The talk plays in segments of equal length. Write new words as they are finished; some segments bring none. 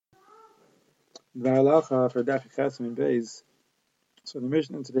Dvar Halacha for Daf Chesam and Beis. So in the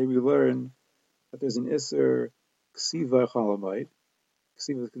Mishnah today we learn that there's an Isser Ksiva Chalamayit.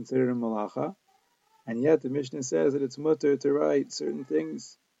 Ksiva is considered a Malacha, and yet the Mishnah says that it's mutter to write certain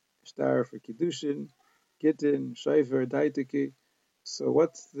things, Shtar for Kiddushin, Gittin, Shaifer, Daitiki. So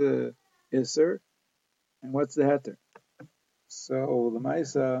what's the Isser and what's the Heter? So the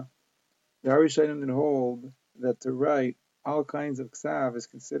Maisa, the Arishanim that hold that to write all kinds of Ksav is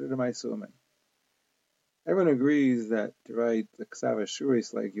considered a Maisumen. Everyone agrees that to write the Ksav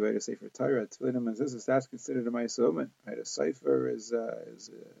Shuris, like you write a Sefer Torah, Tefillim, and this, that's considered a Ma'aseh Umen. Right? A Sefer is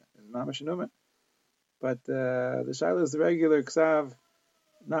Mamish Numen. But the Shaila is the regular Ksav,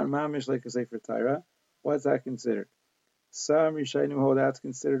 not Mamish like a Sefer Torah. What's that considered? Some Rishayim hold that's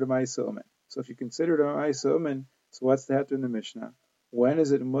considered a Ma'aseh Umen. So if you consider it a Ma'aseh Umen, so what's the heter in the Mishnah? When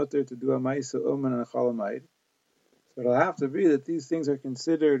is it mutter to do a Ma'aseh Umen and a Chalamayid? So it'll have to be that these things are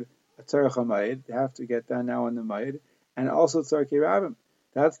considered a tzarech hamayid. They have to get done now on the mayid, and also tzarech rabim.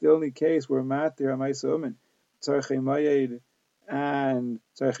 That's the only case where matir ha'mayis umen, tzarech hamayid and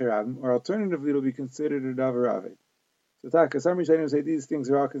tzarech rabim, or alternatively it'll be considered a davar aved. So some Rishonim say these things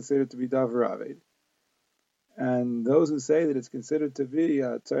are all considered to be davar aved, and those who say that it's considered to be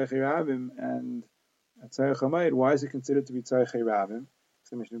tzarech rabim and tzarech hamayid, why is it considered to be tzarech rabim?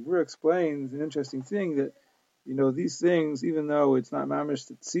 So Mishnah Berurah explains an interesting thing that, these things, even though it's not mamish,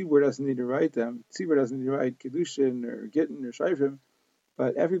 the tzibur doesn't need to write them. Tzibur doesn't need to write Kiddushin or Gittin or Shayfrim,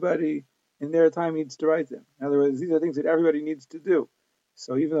 but everybody in their time needs to write them. In other words, these are things that everybody needs to do.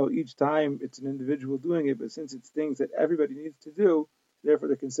 So even though each time it's an individual doing it, but since it's things that everybody needs to do, therefore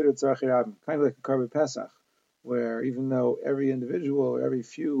they're considered tzarech rabim, kind of like a Karban Pesach, where even though every individual or every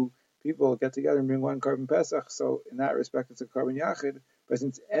few people get together and bring one Karban Pesach, so in that respect it's a Karban Yachid, but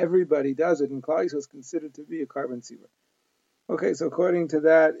since everybody does it, and Klal Yisrael is considered to be a Karban Tzibur. Okay, so according to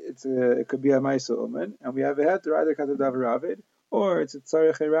that, it could be a Ma'aseh Umen, and we have a heter either Katan Davar Aved, or it's a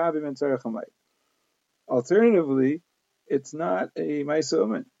Tzarech Rabim and Tzarech Hamayid. Alternatively, it's not a Ma'aseh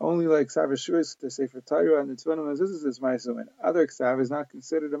Umen. Only like Ksav Shuris, the Sefer Torah and the Tefillim, this is Ma'aseh Umen. Other Ksav is not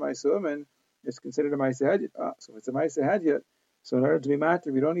considered a Ma'aseh Umen, it's considered a Ma'aseh Hadyat. So if it's a Ma'aseh Hadyat, so in order to be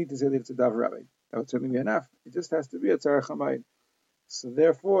matter, we don't need to say that it's a Davar Aved. That would certainly be enough. It just has to be a Tzarech Hamayid. So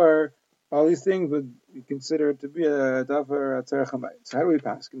therefore, all these things would be considered to be a davar tzarech hamayid. So how do we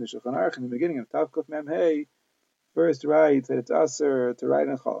pass? In the Shulchan Aruch, in the beginning of Tavkuf Mem Hey, first writes that it's aser to write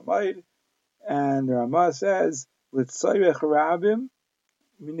on chalamayid, and the Ramah says with tzarech rabim,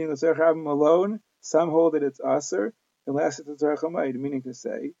 meaning the tzarech rabim alone. Some hold that it's aser unless it's a tzarech hamayid, meaning to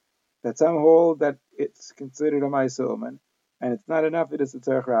say that some hold that it's considered a ma'aseh umen, and it's not enough that it's a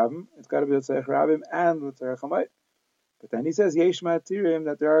tzarech rabim. It's got to be a tzarech rabim and the tzarech hamayid. But then he says, Yesh Matirim,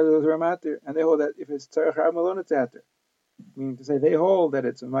 that there are those who are Matir, and they hold that if it's Tzarech Rabim alone, it's Heter. Meaning to say, they hold that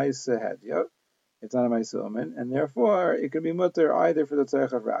it's a Ma'aseh Hadyot, it's not a Ma'aseh Umen, and therefore it can be Mutter either for the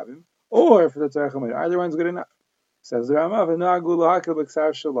Tzarech of Rabim or for the Tzarech Hamayid. Either one's good enough. Says the Ramav, V'na'agu l'hakil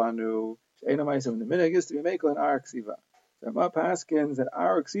b'ksav shalanu, she'ena Ma'aseh Umen. The minhag is to be mekel in our ksiva. The Ramav paskins that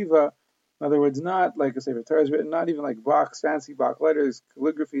our ksiva, in other words, not like a Sefer Torah is written, not even like box, fancy box letters,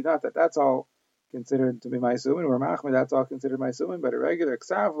 calligraphy, not that. That's all considered to be Ma'aseh Umen, or Machmed, that's all considered Ma'aseh Umen, but a regular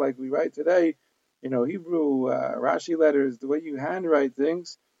Ksav, like we write today, Hebrew, Rashi letters, the way you handwrite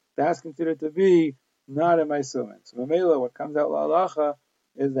things, that's considered to be not a Ma'aseh Umen. So Mamela, what comes out Halacha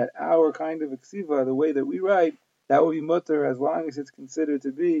is that our kind of Ksiva, the way that we write, that will be mutter as long as it's considered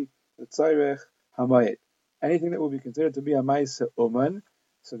to be the Tzarech Hamayid. Anything that will be considered to be a Ma'aseh Umen,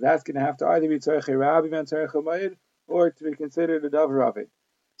 so that's going to have to either be Tzarech Rabim and Tzarech Hamayid, or to be considered a Davar Aved.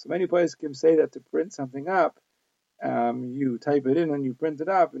 So many places can say that to print something up, you type it in and you print it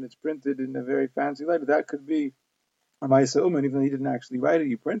up, and it's printed in a very fancy letter. That could be a Ma'aseh Umen, even though you didn't actually write it,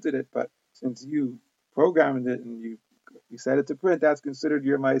 you printed it, but since you programmed it and you set it to print, that's considered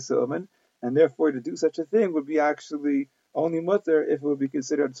your Ma'aseh Umen, and therefore to do such a thing would be actually only mutter if it would be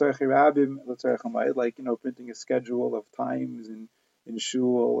considered Tzarech Rabim, Tzarech Hamayid, like printing a schedule of times in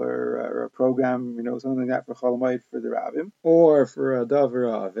shul or a program, something like that for chalamayid for the rabbim, or for a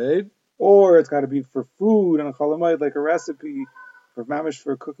davar aved, or it's got to be for food on a chalamayid, like a recipe for mamish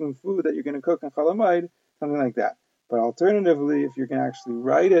for cooking food that you're going to cook on chalamayid, something like that. But alternatively, if you can actually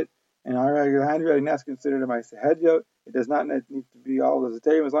write it in our regular handwriting, that's considered a ma'aseh hadyot. It does not need to be all the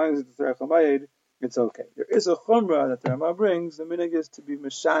zetarim, as long as it's a chalamayid, it's okay. There is a chumrah that the Rama brings. The minhag is to be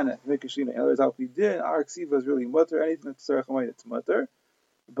mishana, to make a shina. In other words, al pidin, our ksiva is really mutter. Anything that's tzarech hamayid, it's mutter.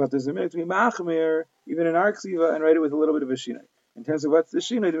 But there's a minhag to be machmir, even in our ksiva, and write it with a little bit of a shina. In terms of what's the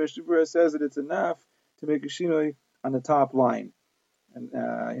shina, the Mishnah Berurah says that it's enough to make a shina on the top line. And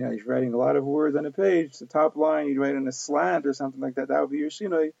if you're writing a lot of words on a page, the top line you'd write on a slant or something like that. That would be your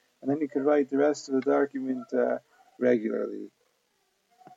shina. and then you could write the rest of the document regularly.